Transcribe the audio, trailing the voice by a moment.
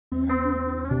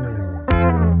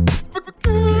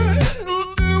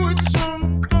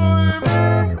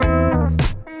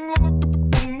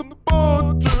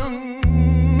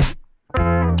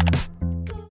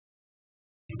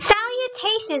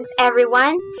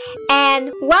everyone,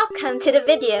 and welcome to the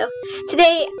video.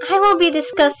 Today I will be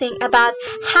discussing about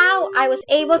how I was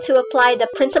able to apply the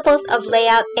principles of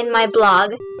layout in my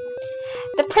blog.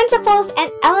 The principles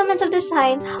and elements of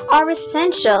design are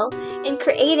essential in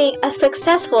creating a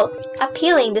successful,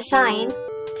 appealing design.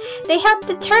 They help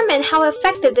determine how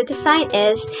effective the design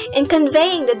is in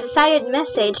conveying the desired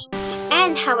message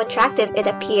and how attractive it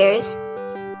appears.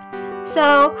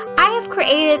 So, I have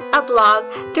created a blog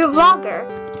through Vlogger.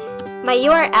 My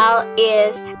URL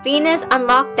is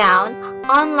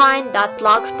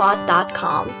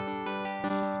venusonlockdownonline.blogspot.com.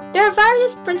 There are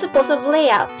various principles of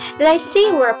layout that I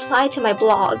see were applied to my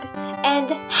blog, and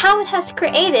how it has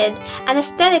created an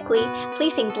aesthetically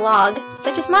pleasing blog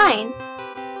such as mine.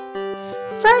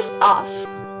 First off,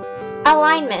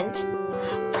 alignment.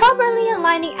 Properly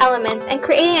aligning elements and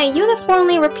creating a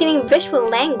uniformly repeating visual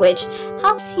language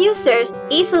helps users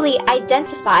easily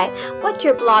identify what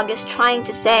your blog is trying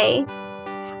to say.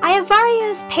 I have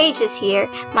various pages here: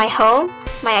 my home,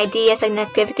 my ideas and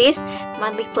activities,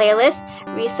 monthly playlist,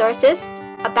 resources,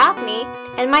 about me,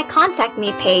 and my contact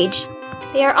me page.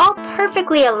 They are all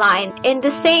perfectly aligned in the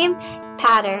same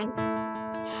pattern.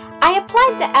 I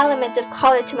applied the elements of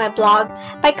color to my blog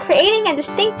by creating a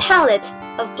distinct palette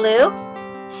of blue,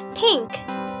 pink,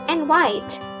 and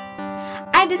white.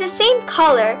 I did the same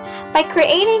color by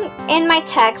creating in my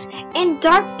text in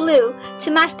dark blue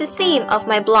to match the theme of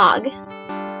my blog.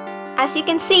 As you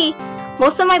can see,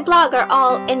 most of my blog are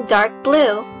all in dark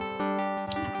blue.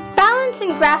 Balance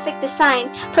in graphic design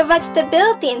provides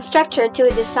stability and structure to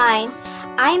a design.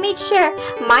 I made sure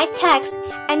my text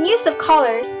and use of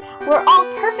colors were all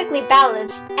perfectly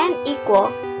balanced and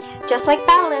equal. Just like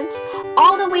balance,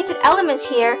 all the weighted elements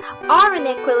here are in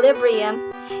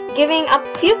equilibrium, giving a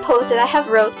few posts that I have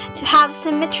wrote to have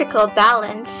symmetrical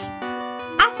balance.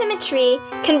 Asymmetry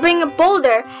can bring a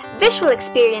bolder visual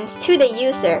experience to the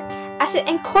user as it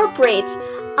incorporates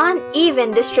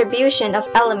uneven distribution of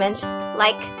elements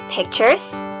like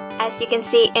pictures. As you can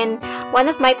see in one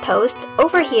of my posts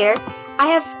over here, I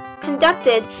have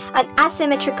conducted an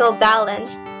asymmetrical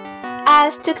balance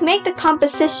as to make the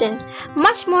composition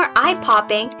much more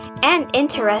eye-popping and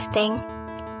interesting.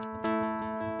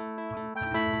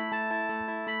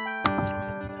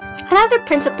 Another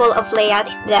principle of layout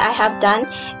that I have done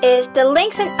is the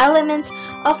links and elements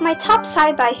of my top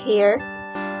sidebar here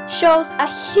shows a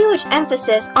huge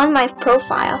emphasis on my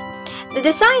profile. The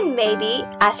design may be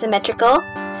asymmetrical,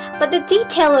 but the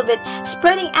detail of it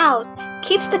spreading out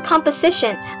keeps the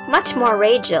composition much more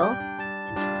radial.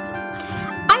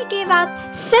 I gave out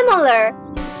similar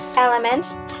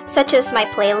elements such as my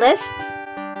playlist,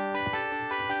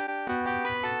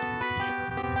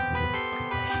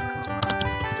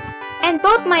 and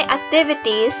both my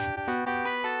activities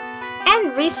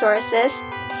and resources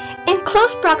in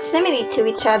close proximity to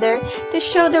each other to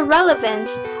show the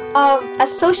relevance of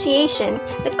association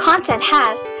the content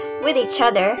has with each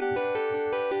other.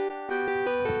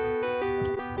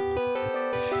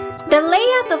 The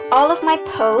layout of all of my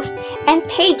posts and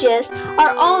pages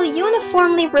are all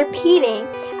uniformly repeating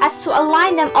as to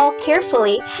align them all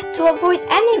carefully to avoid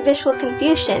any visual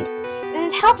confusion, and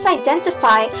it helps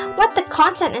identify what the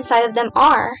content inside of them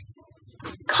are.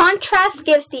 Contrast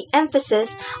gives the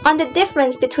emphasis on the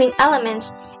difference between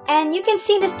elements, and you can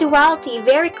see this duality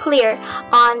very clear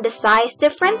on the size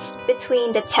difference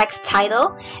between the text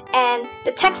title and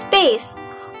the text base,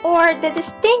 or the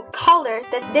distinct colors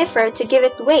that differ to give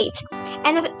it weight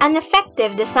and an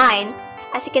effective design.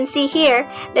 As you can see here,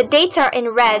 the dates are in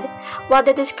red while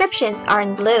the descriptions are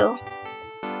in blue.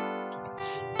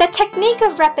 The technique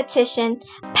of repetition,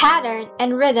 pattern,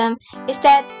 and rhythm is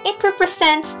that it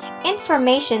represents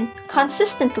information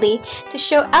consistently to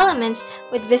show elements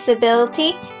with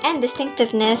visibility and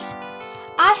distinctiveness.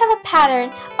 I have a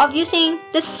pattern of using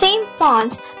the same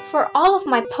font for all of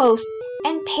my posts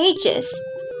and pages.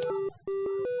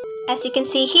 As you can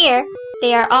see here,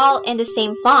 they are all in the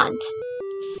same font.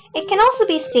 It can also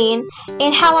be seen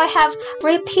in how I have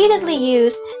repeatedly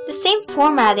used the same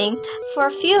formatting for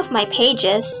a few of my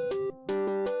pages.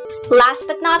 Last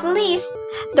but not least,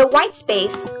 the white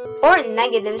space or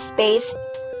negative space.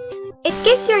 It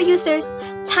gives your users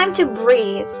time to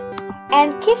breathe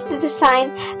and keeps the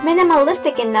design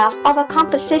minimalistic enough of a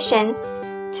composition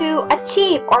to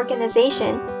achieve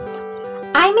organization.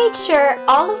 I made sure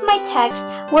all of my text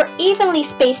were evenly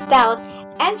spaced out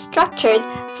and structured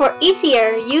for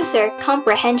easier user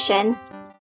comprehension.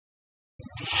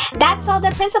 That's all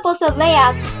the principles of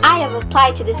layout I have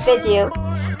applied to this video.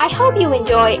 I hope you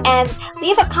enjoy, and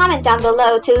leave a comment down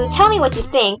below to tell me what you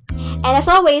think. And as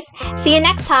always, see you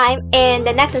next time in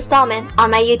the next installment on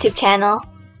my YouTube channel.